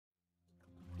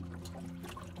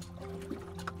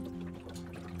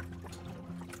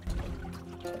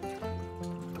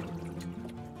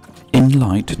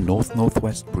light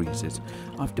north-northwest breezes,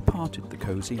 I've departed the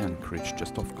cosy anchorage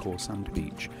just off Corsand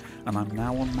Beach, and I'm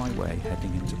now on my way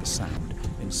heading into the Sound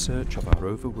in search of our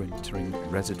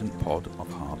overwintering resident pod of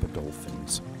harbour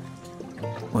dolphins.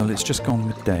 Well, it's just gone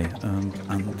midday, and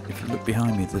if you look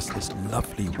behind me, there's this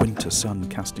lovely winter sun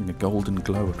casting a golden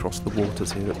glow across the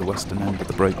waters here at the western end of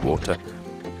the breakwater.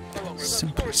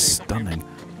 Simply stunning.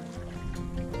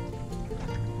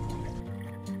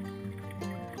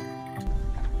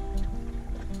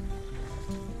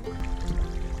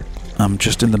 I'm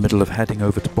just in the middle of heading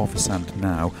over to Plymouth Sound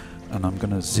now, and I'm going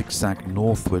to zigzag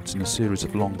northwards in a series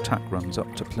of long tack runs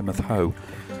up to Plymouth Hoe.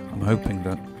 I'm hoping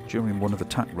that during one of the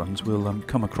tack runs we'll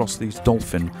come across these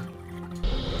dolphin.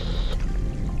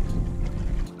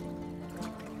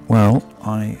 Well,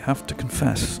 I have to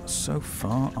confess, so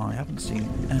far I haven't seen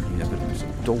any evidence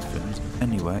of dolphins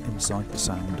anywhere inside the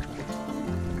Sound.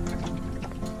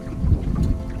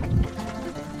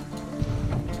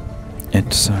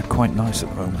 It's quite nice at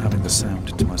the moment having the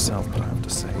Sound to myself, but I have to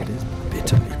say it is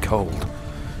bitterly cold.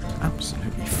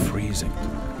 Absolutely freezing.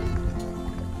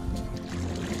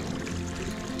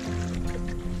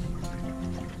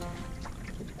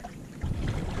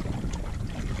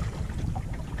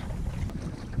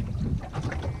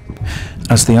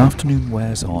 As the afternoon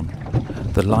wears on,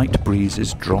 the light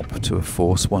breezes drop to a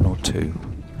force 1 or 2,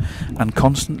 and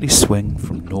constantly swing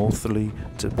from northerly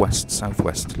to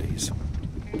west-southwesterlies.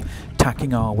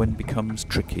 Tacking Arwen becomes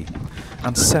tricky,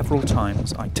 and several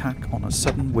times I tack on a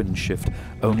sudden wind shift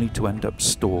only to end up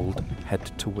stalled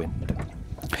head to wind.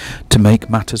 To make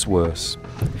matters worse,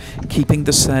 keeping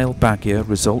the sail baggier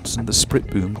results in the sprit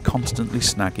boom constantly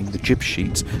snagging the jib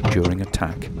sheets during a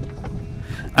tack.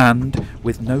 And,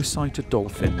 with no sight of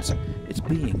dolphins, it's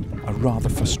been a rather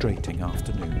frustrating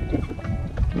afternoon.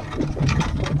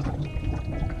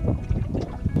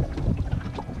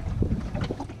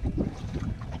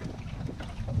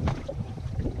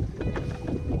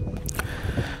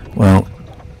 Well,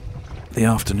 the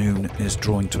afternoon is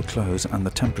drawing to a close and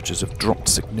the temperatures have dropped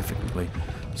significantly,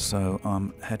 so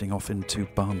I'm heading off into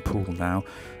Barn Pool now,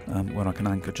 where I can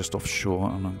anchor just offshore,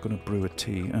 and I'm going to brew a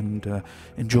tea and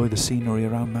enjoy the scenery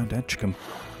around Mount Edgecombe.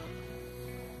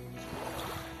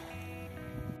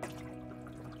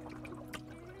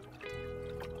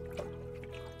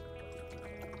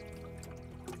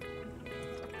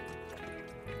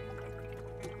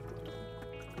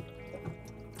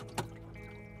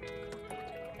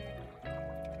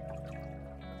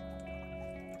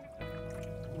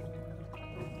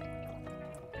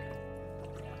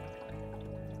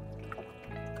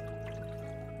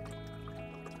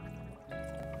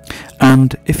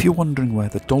 And if you're wondering where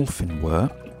the dolphin were,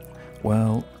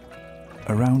 well,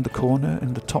 around the corner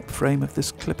in the top frame of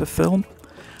this clip of film,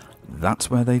 that's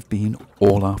where they've been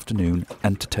all afternoon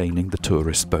entertaining the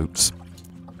tourist boats.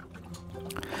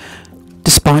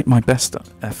 Despite my best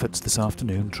efforts this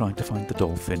afternoon trying to find the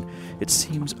dolphin, it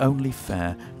seems only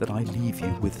fair that I leave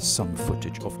you with some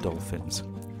footage of dolphins.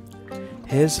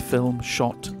 Here's a film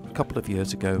shot a couple of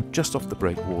years ago just off the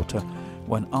breakwater,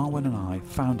 when Arwen and I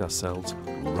found ourselves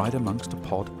right amongst a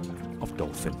pod of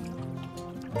dolphin.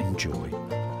 Enjoy.